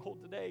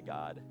stronghold today,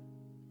 God.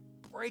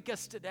 Break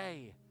us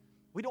today.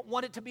 We don't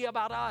want it to be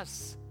about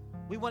us.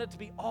 We want it to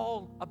be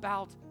all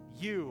about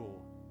you.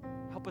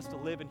 Help us to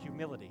live in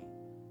humility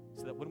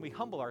so that when we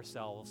humble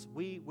ourselves,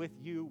 we with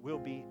you will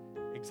be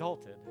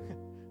exalted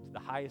to the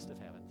highest of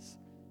heavens,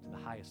 to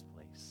the highest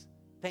place.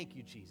 Thank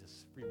you,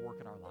 Jesus, for your work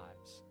in our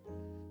lives.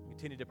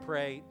 Continue to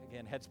pray.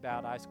 Again, heads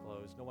bowed, eyes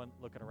closed, no one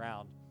looking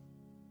around.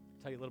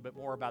 I'll tell you a little bit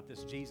more about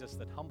this Jesus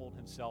that humbled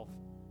himself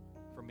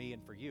for me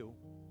and for you.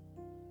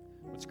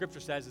 What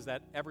Scripture says is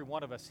that every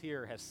one of us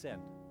here has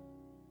sinned,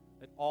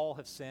 that all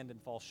have sinned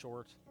and fall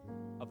short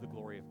of the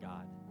glory of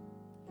God.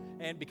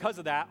 And because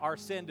of that, our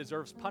sin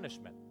deserves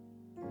punishment.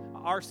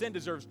 Our sin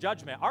deserves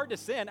judgment. Our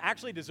sin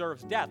actually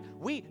deserves death.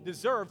 We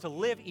deserve to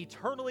live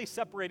eternally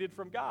separated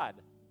from God.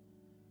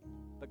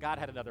 But God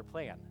had another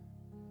plan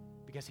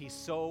because he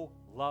so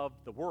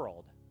loved the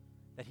world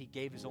that he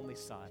gave his only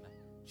son,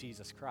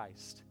 Jesus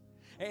Christ.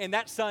 And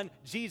that son,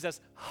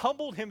 Jesus,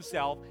 humbled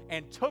himself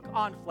and took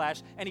on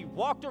flesh, and he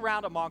walked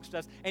around amongst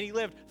us, and he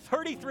lived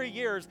 33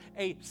 years,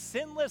 a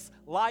sinless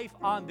life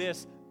on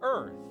this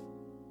earth.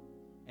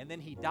 And then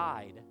he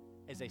died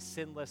as a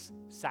sinless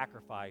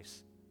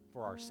sacrifice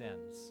for our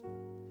sins.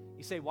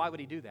 You say, why would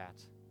he do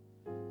that?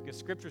 Because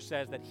Scripture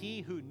says that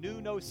he who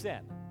knew no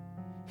sin,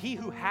 he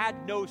who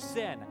had no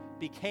sin,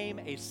 became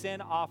a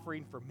sin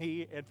offering for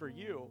me and for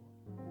you.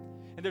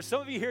 And there's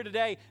some of you here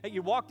today that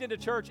you walked into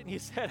church and you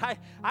said,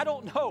 I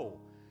don't know.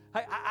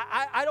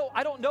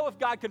 I don't know if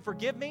God can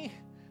forgive me.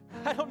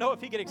 I don't know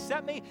if he can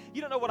accept me. You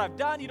don't know what I've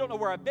done. You don't know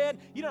where I've been.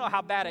 You don't know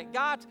how bad it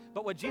got.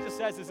 But what Jesus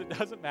says is it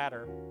doesn't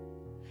matter.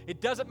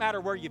 It doesn't matter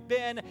where you've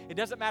been. It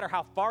doesn't matter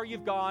how far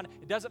you've gone.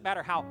 It doesn't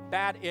matter how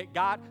bad it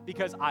got,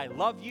 because I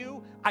love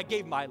you. I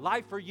gave my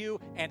life for you,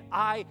 and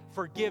I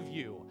forgive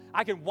you.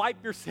 I can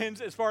wipe your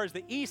sins as far as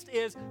the east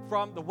is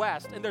from the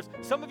west. And there's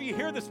some of you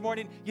here this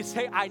morning, you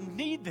say, I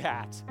need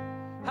that.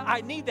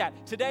 I need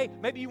that. Today,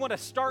 maybe you want to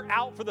start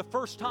out for the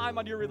first time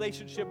on your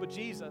relationship with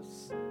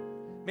Jesus.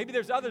 Maybe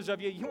there's others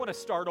of you want to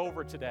start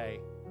over today.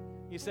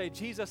 You say,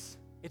 Jesus,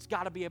 it's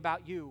got to be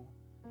about you.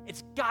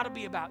 It's got to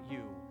be about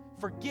you.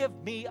 Forgive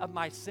me of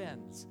my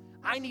sins.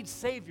 I need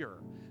Savior.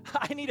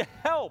 I need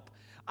help.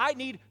 I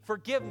need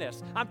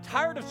forgiveness. I'm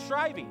tired of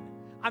striving.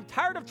 I'm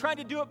tired of trying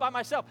to do it by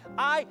myself.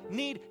 I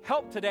need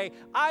help today.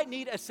 I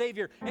need a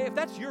Savior. Hey, if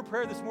that's your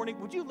prayer this morning,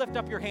 would you lift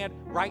up your hand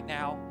right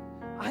now?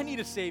 I need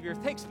a Savior.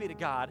 Thanks be to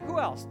God. Who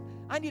else?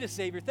 I need a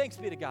Savior. Thanks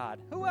be to God.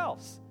 Who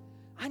else?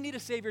 I need a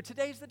Savior.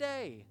 Today's the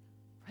day.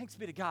 Thanks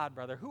be to God,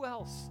 brother. Who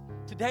else?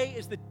 Today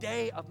is the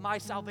day of my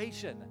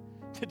salvation.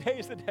 Today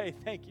is the day.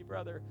 Thank you,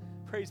 brother.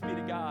 Praise be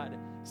to God.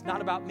 It's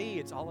not about me.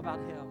 It's all about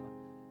him.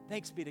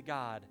 Thanks be to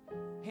God.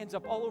 Hands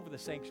up all over the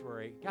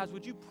sanctuary. Guys,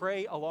 would you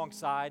pray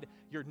alongside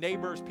your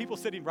neighbors, people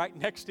sitting right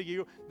next to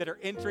you that are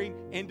entering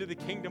into the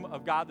kingdom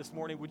of God this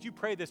morning? Would you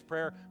pray this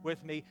prayer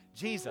with me?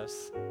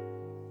 Jesus,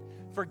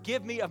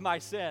 forgive me of my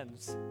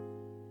sins.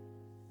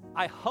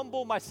 I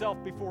humble myself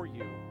before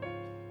you.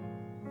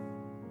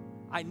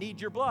 I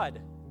need your blood.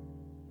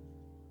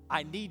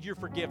 I need your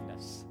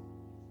forgiveness.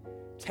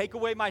 Take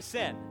away my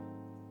sin.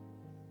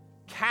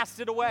 Cast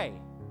it away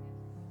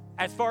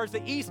as far as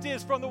the east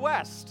is from the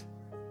west,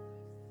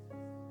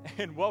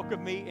 and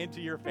welcome me into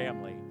your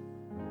family.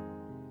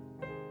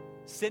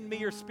 Send me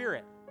your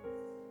Spirit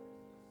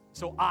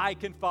so I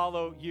can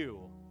follow you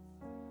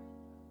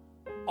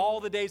all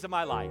the days of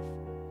my life,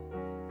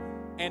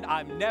 and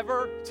I'm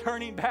never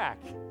turning back.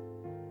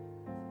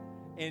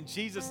 In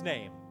Jesus'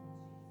 name,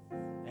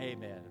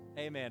 amen.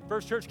 Amen.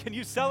 First Church, can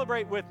you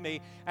celebrate with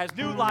me as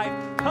new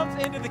life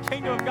comes into the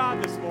kingdom of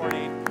God this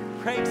morning?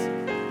 Praise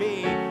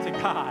be to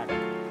God.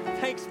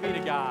 Thanks be to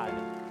God.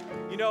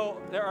 You know,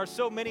 there are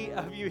so many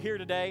of you here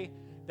today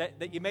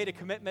that you made a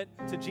commitment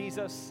to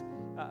Jesus.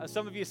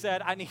 Some of you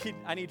said, I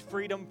need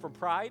freedom from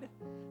pride.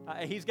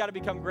 He's got to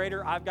become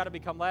greater. I've got to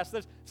become less.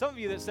 There's some of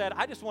you that said,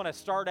 I just want to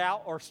start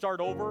out or start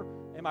over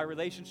in my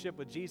relationship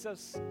with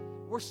Jesus.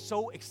 We're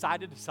so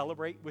excited to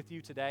celebrate with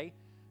you today.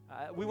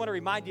 We want to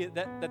remind you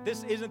that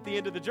this isn't the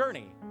end of the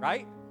journey,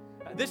 right?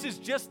 This is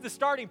just the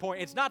starting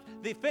point. It's not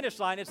the finish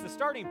line, it's the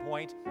starting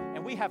point.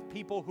 And we have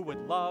people who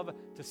would love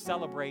to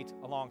celebrate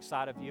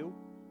alongside of you.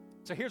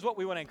 So here's what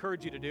we want to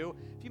encourage you to do.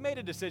 If you made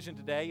a decision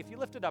today, if you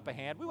lifted up a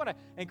hand, we want to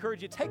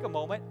encourage you, take a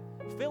moment,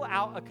 fill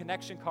out a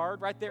connection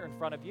card right there in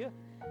front of you,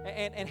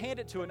 and hand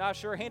it to an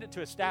usher, hand it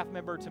to a staff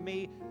member, to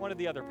me, one of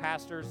the other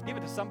pastors. Give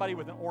it to somebody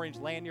with an orange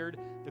lanyard.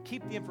 They'll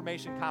keep the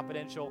information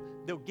confidential.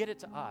 They'll get it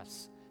to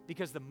us,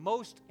 because the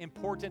most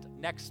important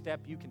next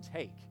step you can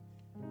take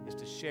is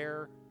to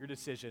share your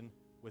decision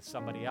with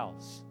somebody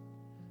else.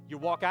 You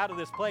walk out of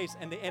this place,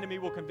 and the enemy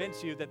will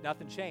convince you that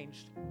nothing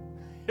changed.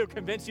 He'll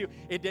convince you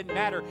it didn't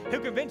matter. He'll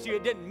convince you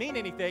it didn't mean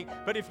anything.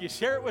 But if you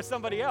share it with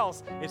somebody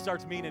else, it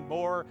starts meaning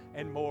more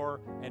and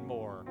more and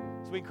more.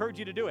 So we encourage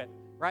you to do it.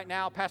 Right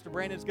now, Pastor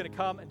Brandon's going to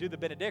come and do the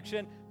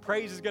benediction.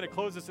 Praise is going to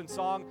close us in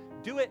song.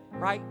 Do it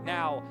right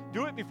now.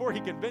 Do it before he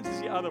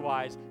convinces you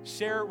otherwise.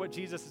 Share what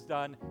Jesus has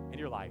done in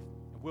your life,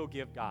 and we'll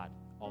give God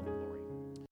all the glory.